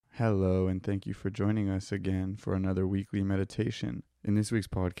Hello, and thank you for joining us again for another weekly meditation. In this week's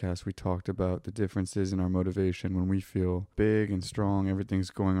podcast, we talked about the differences in our motivation when we feel big and strong,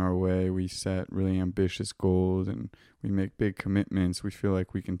 everything's going our way, we set really ambitious goals, and we make big commitments, we feel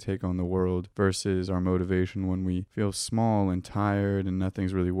like we can take on the world, versus our motivation when we feel small and tired and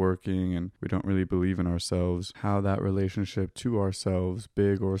nothing's really working and we don't really believe in ourselves. How that relationship to ourselves,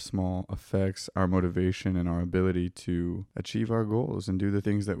 big or small, affects our motivation and our ability to achieve our goals and do the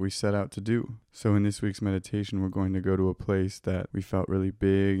things that we set out to do. So in this week's meditation, we're going to go to a place that we felt really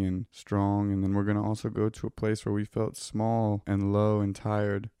big and strong, and then we're going to also go to a place where we felt small and low and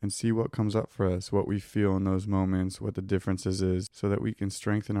tired, and see what comes up for us, what we feel in those moments, what the differences is, so that we can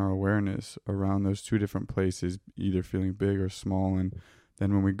strengthen our awareness around those two different places, either feeling big or small. And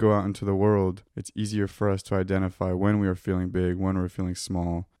then when we go out into the world, it's easier for us to identify when we are feeling big, when we're feeling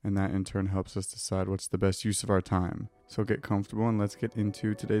small, and that in turn helps us decide what's the best use of our time. So get comfortable and let's get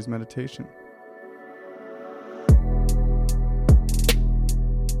into today's meditation.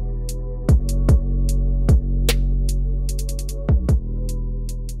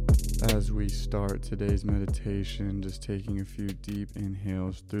 As we start today's meditation, just taking a few deep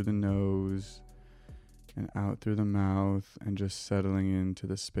inhales through the nose and out through the mouth, and just settling into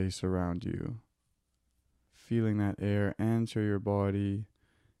the space around you. Feeling that air enter your body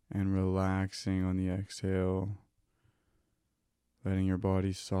and relaxing on the exhale, letting your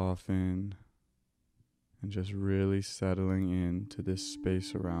body soften and just really settling into this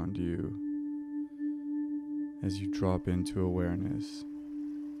space around you as you drop into awareness.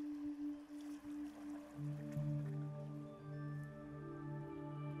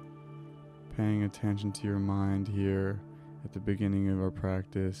 Paying attention to your mind here at the beginning of our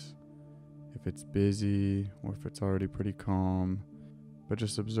practice, if it's busy or if it's already pretty calm, but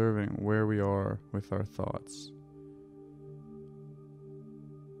just observing where we are with our thoughts.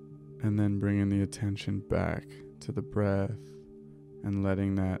 And then bringing the attention back to the breath and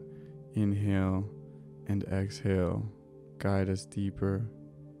letting that inhale and exhale guide us deeper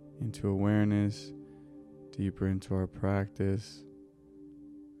into awareness, deeper into our practice,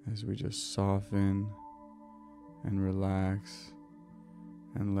 as we just soften and relax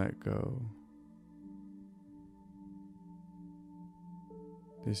and let go.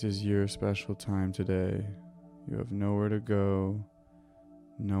 This is your special time today. You have nowhere to go,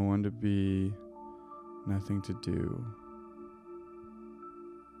 no one to be, nothing to do.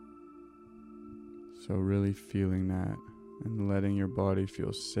 So really feeling that and letting your body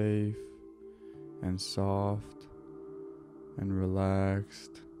feel safe and soft and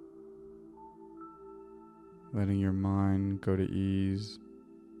relaxed. Letting your mind go to ease,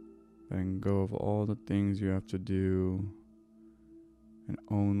 letting go of all the things you have to do, and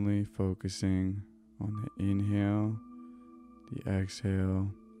only focusing on the inhale, the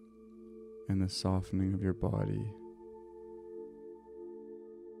exhale, and the softening of your body.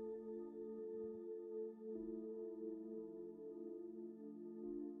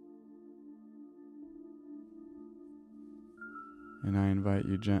 And I invite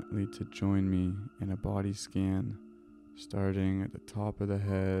you gently to join me in a body scan, starting at the top of the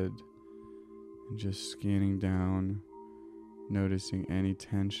head and just scanning down, noticing any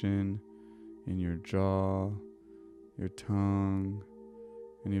tension in your jaw, your tongue,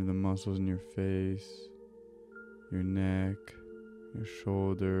 any of the muscles in your face, your neck, your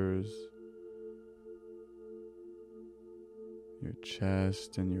shoulders, your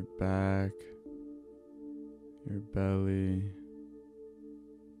chest and your back, your belly,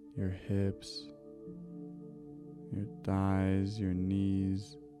 your hips, your thighs, your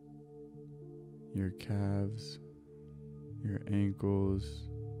knees, your calves, your ankles,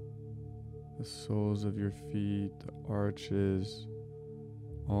 the soles of your feet, the arches,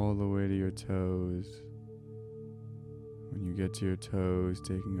 all the way to your toes. When you get to your toes,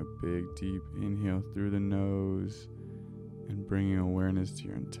 taking a big deep inhale through the nose and bringing awareness to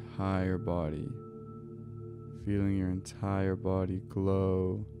your entire body, feeling your entire body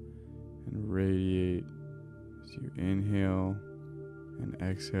glow and radiate as you inhale and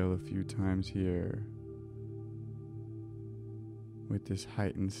exhale a few times here with this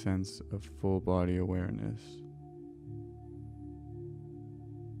heightened sense of full body awareness.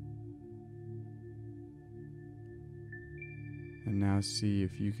 And now see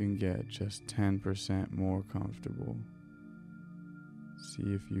if you can get just 10% more comfortable.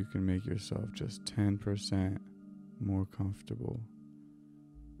 See if you can make yourself just 10% more comfortable.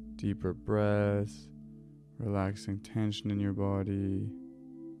 Deeper breaths, relaxing tension in your body,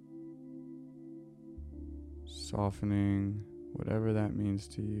 softening, whatever that means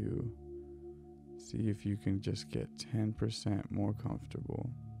to you. See if you can just get 10% more comfortable.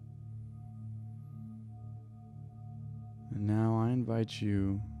 invite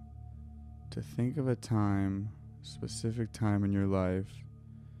you to think of a time, specific time in your life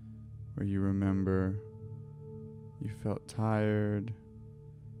where you remember you felt tired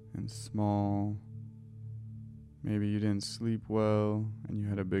and small. Maybe you didn't sleep well and you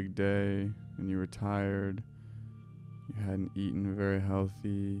had a big day and you were tired. You hadn't eaten very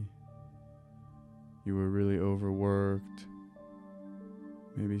healthy. You were really overworked.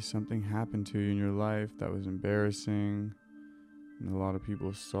 Maybe something happened to you in your life that was embarrassing and a lot of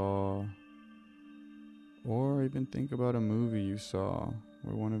people saw. Or even think about a movie you saw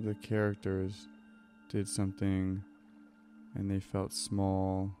where one of the characters did something and they felt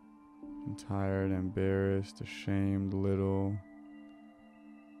small and tired, embarrassed, ashamed, little.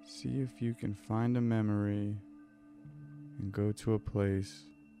 See if you can find a memory and go to a place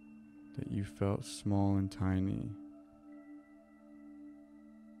that you felt small and tiny.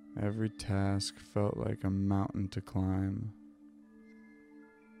 Every task felt like a mountain to climb.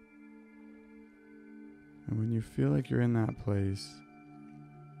 And when you feel like you're in that place,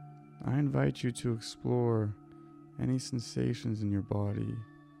 I invite you to explore any sensations in your body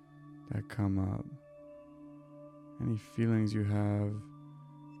that come up. Any feelings you have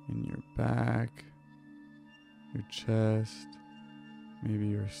in your back, your chest, maybe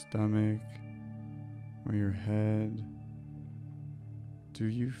your stomach, or your head. Do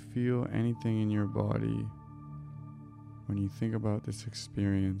you feel anything in your body when you think about this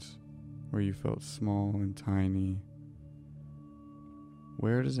experience where you felt small and tiny?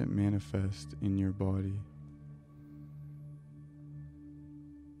 Where does it manifest in your body?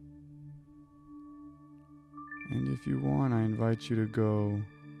 And if you want, I invite you to go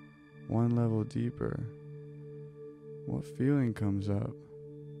one level deeper. What feeling comes up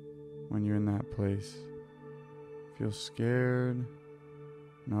when you're in that place? Feel scared,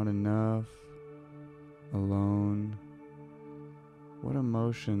 not enough, alone? What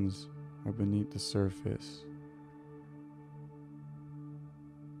emotions are beneath the surface?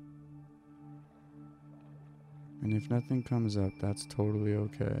 And if nothing comes up, that's totally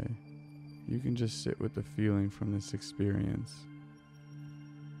okay. You can just sit with the feeling from this experience.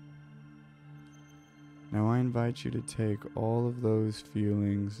 Now I invite you to take all of those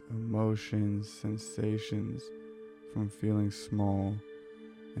feelings, emotions, sensations from feeling small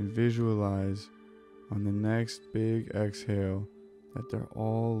and visualize on the next big exhale that they're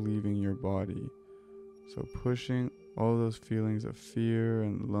all leaving your body. So pushing all those feelings of fear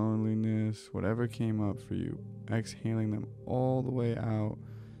and loneliness, whatever came up for you, exhaling them all the way out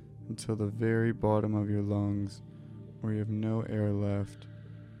until the very bottom of your lungs where you have no air left.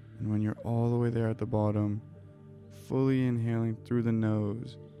 And when you're all the way there at the bottom, fully inhaling through the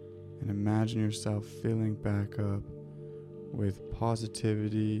nose, and imagine yourself filling back up with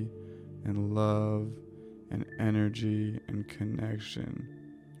positivity and love and energy and connection.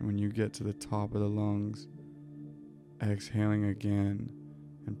 And when you get to the top of the lungs, exhaling again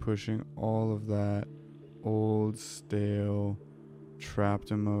and pushing all of that old, stale,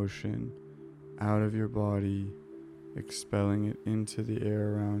 trapped emotion out of your body, expelling it into the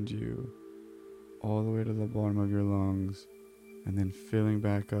air around you, all the way to the bottom of your lungs, and then filling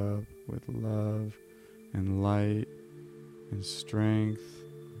back up with love and light and strength,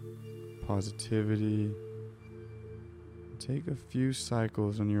 positivity. Take a few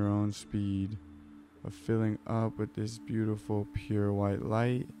cycles on your own speed of filling up with this beautiful pure white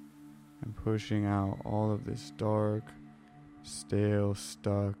light and pushing out all of this dark, stale,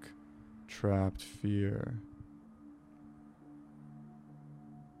 stuck, trapped fear.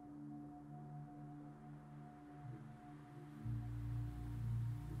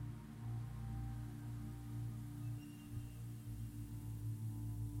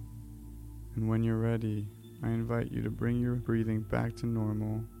 And when you're ready, I invite you to bring your breathing back to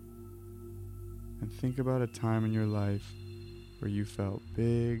normal and think about a time in your life where you felt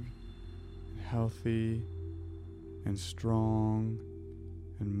big and healthy and strong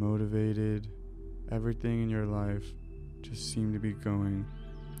and motivated. Everything in your life just seemed to be going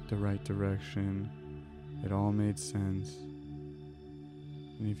the right direction. It all made sense.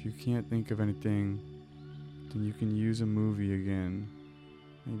 And if you can't think of anything, then you can use a movie again.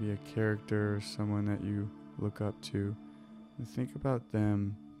 Maybe a character or someone that you look up to, and think about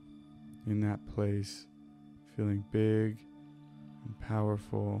them in that place, feeling big and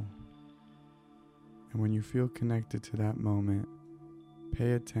powerful. And when you feel connected to that moment,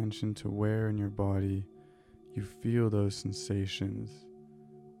 pay attention to where in your body you feel those sensations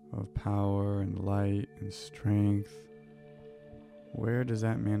of power and light and strength. Where does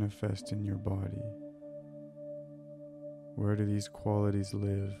that manifest in your body? Where do these qualities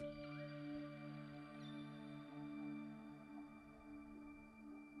live?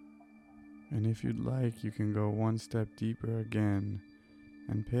 And if you'd like, you can go one step deeper again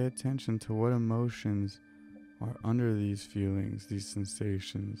and pay attention to what emotions are under these feelings, these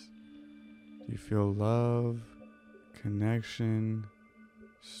sensations. Do you feel love, connection,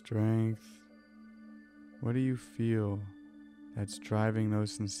 strength? What do you feel that's driving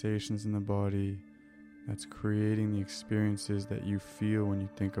those sensations in the body, that's creating the experiences that you feel when you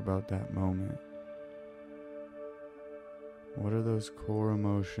think about that moment? What are those core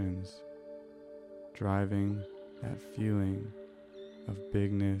emotions driving that feeling of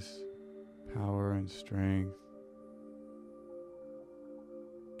bigness, power, and strength?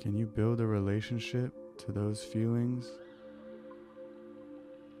 Can you build a relationship to those feelings?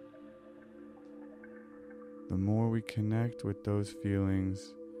 The more we connect with those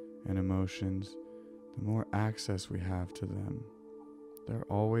feelings and emotions, the more access we have to them. They're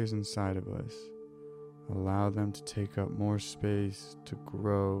always inside of us. Allow them to take up more space, to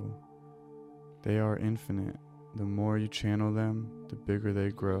grow. They are infinite. The more you channel them, the bigger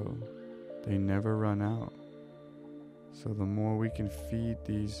they grow. They never run out. So the more we can feed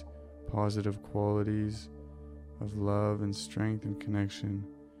these positive qualities of love and strength and connection,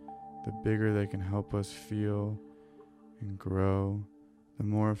 the bigger they can help us feel and grow, the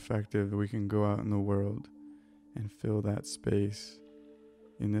more effective we can go out in the world and fill that space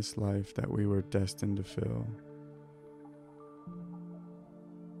in this life that we were destined to fill.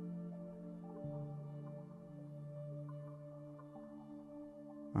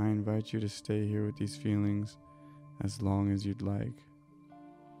 I invite you to stay here with these feelings as long as you'd like.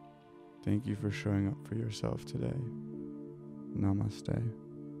 Thank you for showing up for yourself today. Namaste.